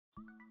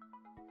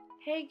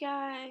Hey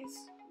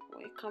guys,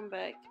 welcome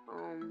back.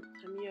 I'm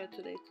here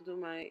today to do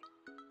my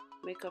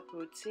makeup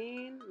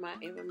routine, my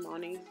every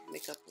morning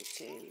makeup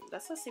routine.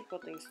 That's a simple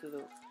things to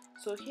do.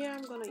 So here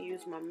I'm gonna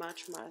use my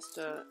Match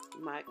Master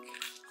MAC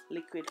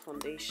liquid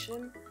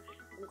foundation.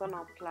 I'm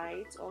gonna apply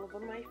it all over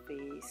my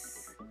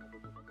face.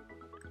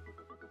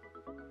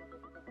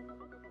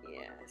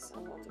 Yes,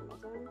 I'm going to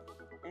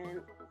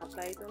and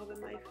apply it all over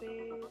my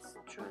face.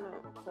 Trying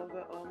to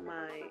cover all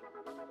my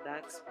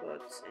dark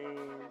spots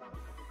and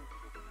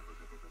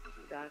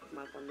dark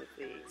mark on the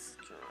face.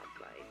 Trying to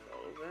apply it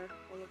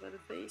all over the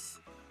face.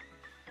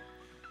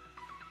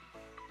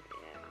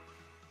 Yeah.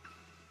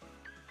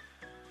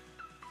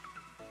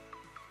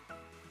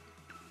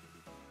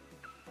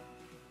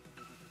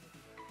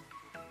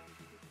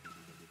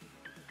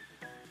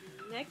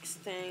 Next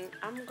thing,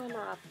 I'm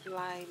gonna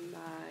apply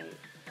my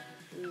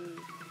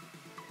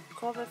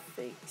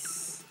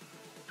coverfix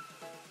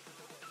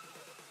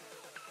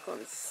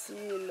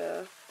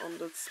concealer on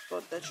the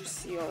spot that you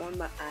see on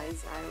my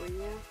eyes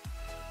area.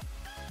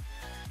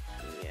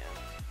 Yeah.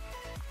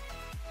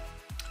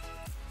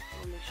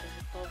 I'll make sure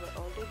to cover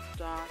all the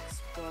dark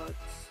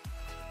spots,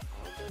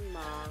 all the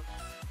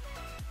marks.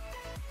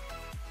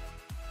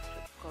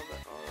 Just cover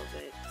all of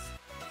it.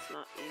 It's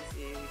not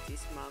easy with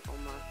this mark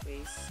on my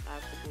face. I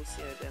have to go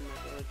see a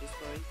dermatologist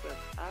for it, but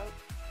I'll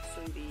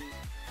soon be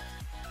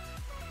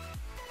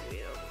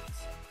rid of it.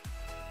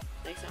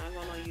 Next I'm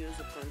gonna use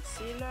a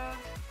concealer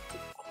to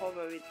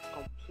cover it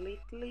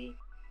completely.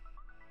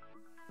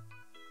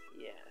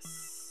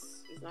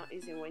 Yes, it's not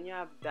easy when you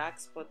have dark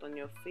spot on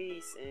your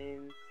face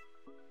and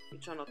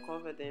you're trying to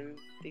cover them.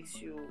 It takes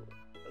you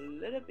a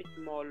little bit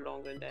more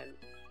longer than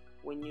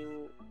when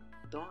you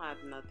don't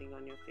have nothing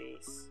on your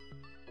face.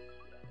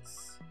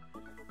 Yes.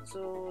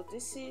 So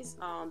this is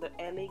the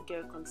LA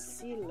Girl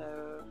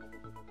concealer.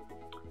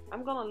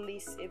 I'm gonna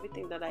list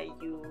everything that I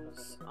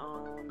use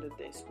on the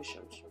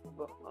description,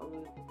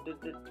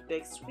 the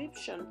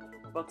description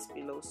box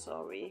below.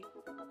 Sorry.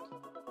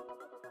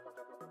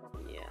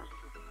 Yeah.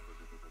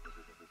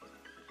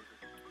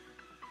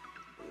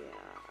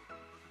 Yeah.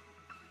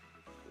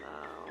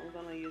 Now I'm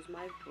gonna use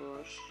my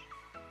brush.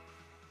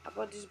 I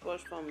bought this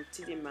brush from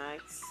TD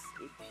Maxx,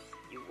 if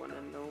you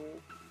wanna know,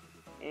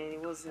 and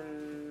it was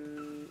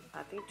in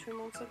I think 3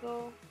 months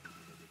ago.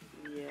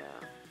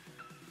 Yeah.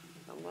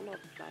 I'm gonna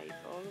apply it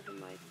all over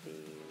my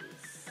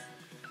face,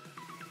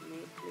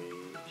 neatly,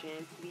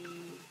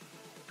 gently,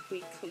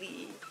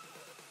 quickly.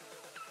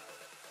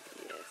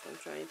 Yes, I'm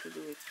trying to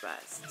do it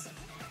fast.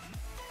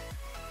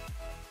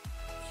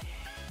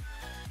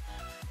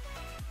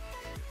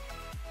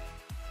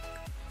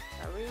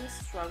 I really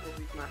struggle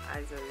with my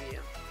eyes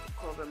area to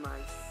cover my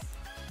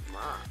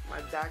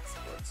dark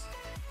spots.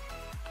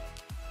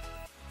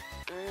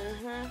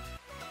 Yeah.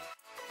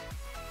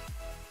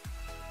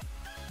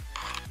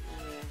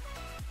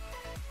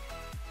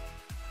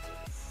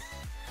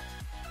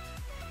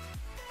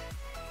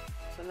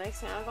 So next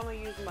thing I'm gonna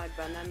use my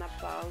banana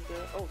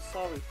powder. Oh,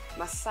 sorry,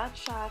 my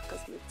sacha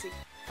cosmetic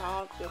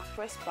powder,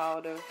 pressed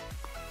powder.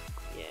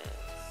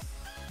 Yes.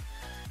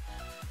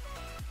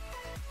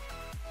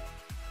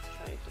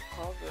 Trying to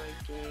cover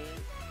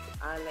again.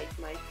 I like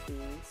my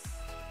things.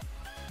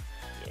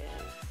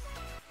 Yes.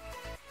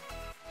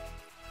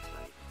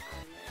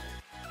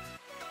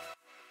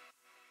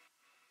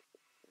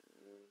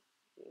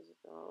 Use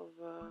it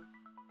over.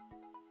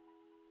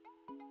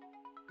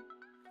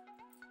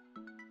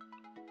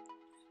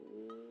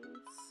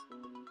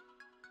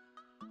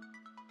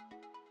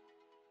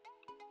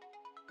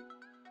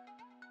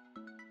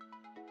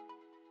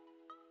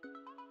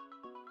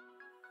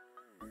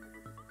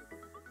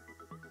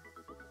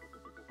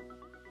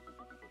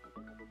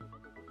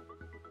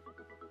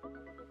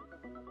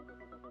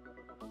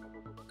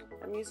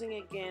 I'm using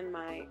again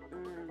my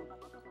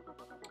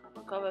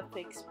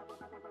coverfix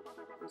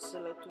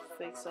concealer to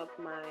fix up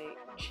my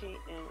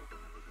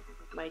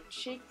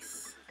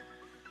cheeks,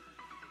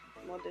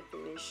 more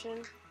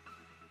definition.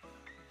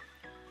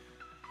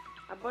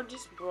 I bought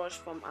this brush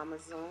from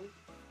Amazon.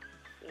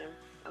 Yeah,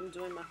 I'm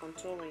doing my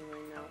contouring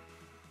right now.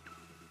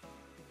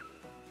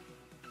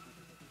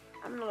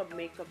 I'm not a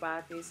makeup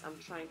artist. I'm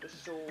trying to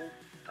show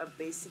a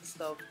basic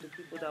stuff to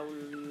people that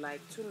would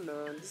like to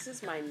learn. This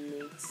is my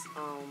NYX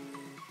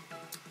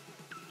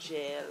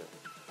gel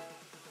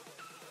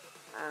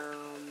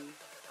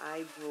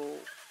eyebrow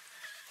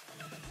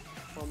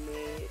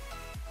pomade.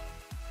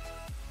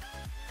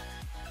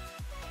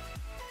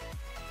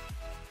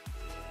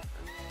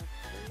 I'm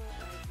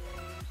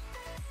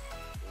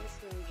just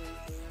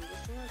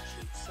gonna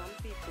cheat some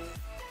people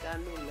that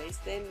know less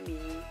than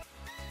me.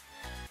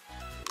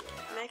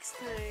 Next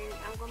thing,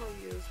 I'm gonna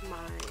use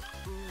my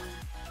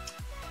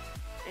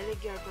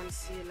elegant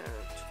concealer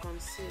to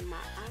conceal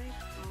my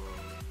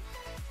eyebrows.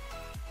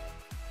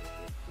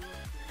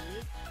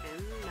 Neat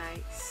and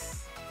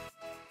nice.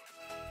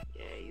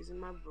 Yeah, using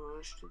my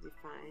brush to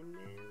define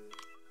them.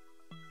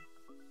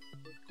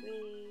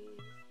 Quickly.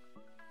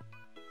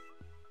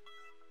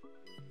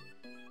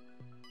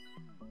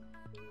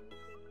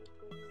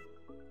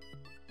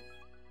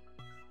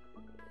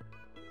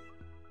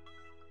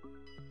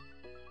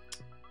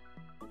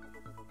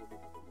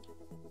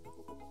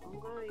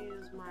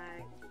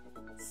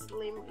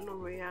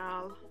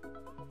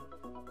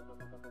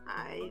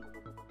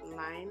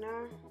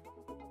 eyeliner.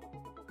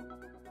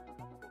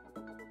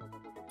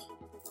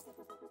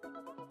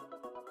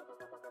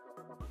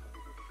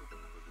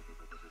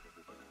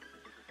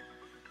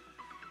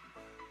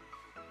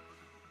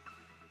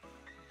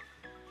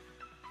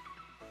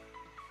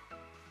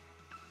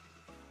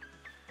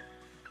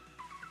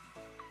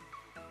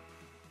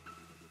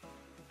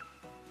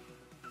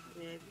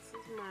 Yeah, this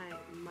is my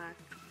MAC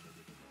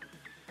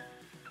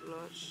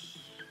blush.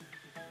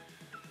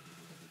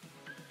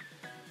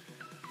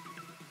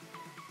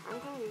 I'm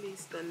gonna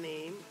list the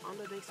name on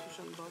the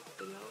description box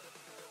below.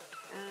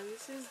 And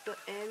this is the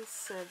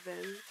N7,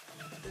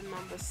 the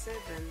number 7.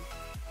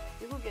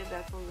 You will get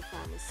that from the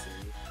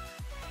pharmacy,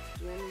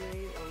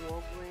 Dwayne or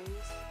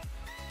Walgreens.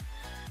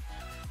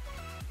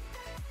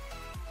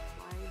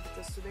 Why?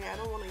 Because today I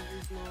don't want to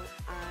use no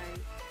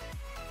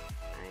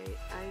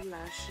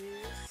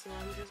eyelashes, so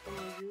I'm just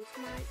gonna use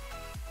my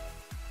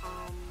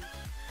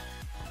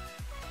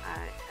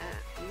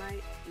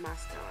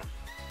mascara.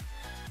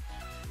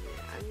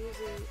 Yeah, I'm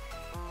using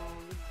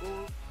the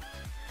gold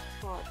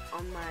part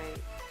on my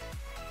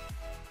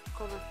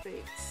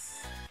coverfix.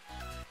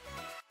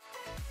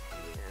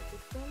 Yeah, to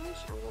finish,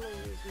 I'm gonna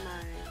use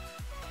my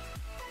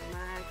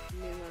MAC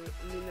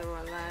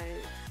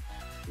mineralized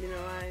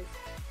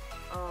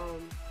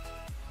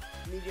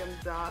medium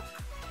dark.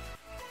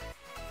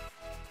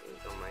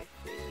 It's on my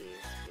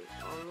face, it's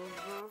all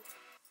over.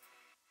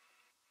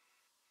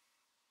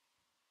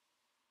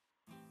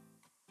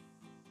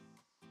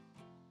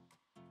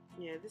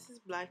 Yeah, this is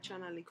black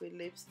chyna liquid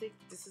lipstick.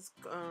 This is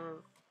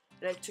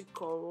electric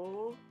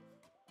coral.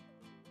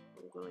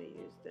 I'm gonna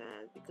use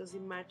that because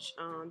it match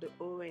the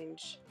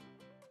orange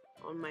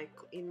on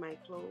in my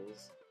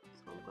clothes.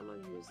 So I'm gonna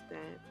use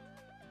that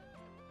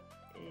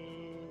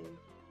and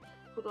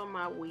put on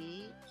my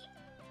wig.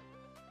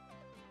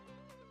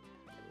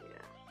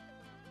 Yeah,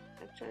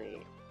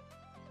 actually,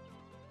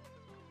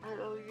 I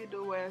don't even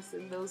know where I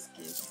send those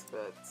kids,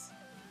 but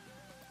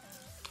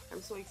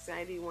I'm so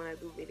excited when I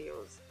do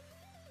videos.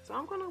 So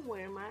I'm gonna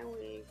wear my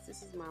wigs.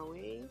 This is my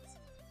wigs.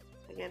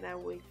 I get that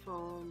wig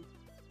from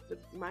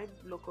my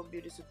local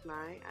beauty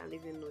supply. I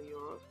live in New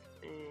York,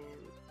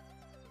 and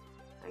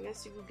I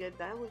guess you could get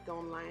that wig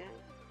online.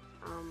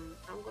 I'm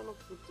gonna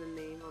put the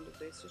name on the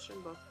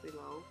description box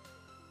below,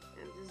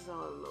 and this is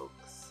how it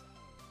looks.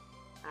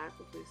 I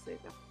could fix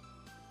it up.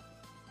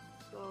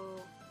 So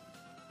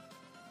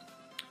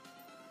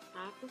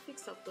I could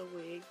fix up the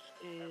wig,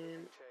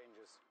 and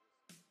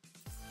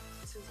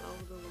this is how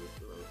the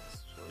wig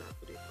looks when I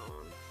put it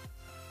on.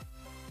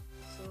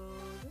 So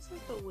this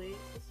is the wig,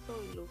 this is how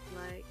it looks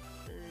like,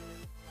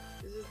 and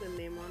this is the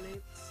name on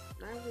it.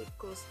 That wig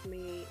cost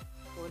me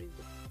 $40.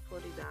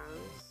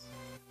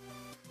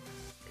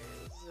 And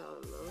this is how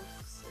it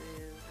looks,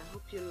 and I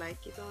hope you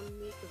like it on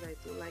me because I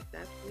do like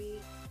that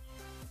wig.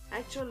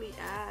 Actually,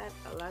 I had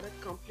a lot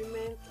of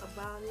compliments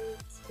about it.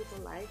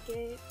 People like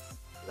it.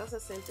 That's a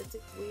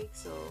synthetic wig,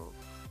 so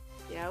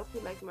yeah, I hope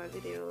you like my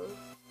video.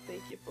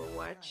 Thank you for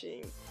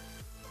watching,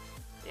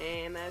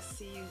 and I'll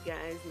see you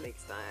guys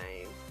next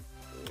time.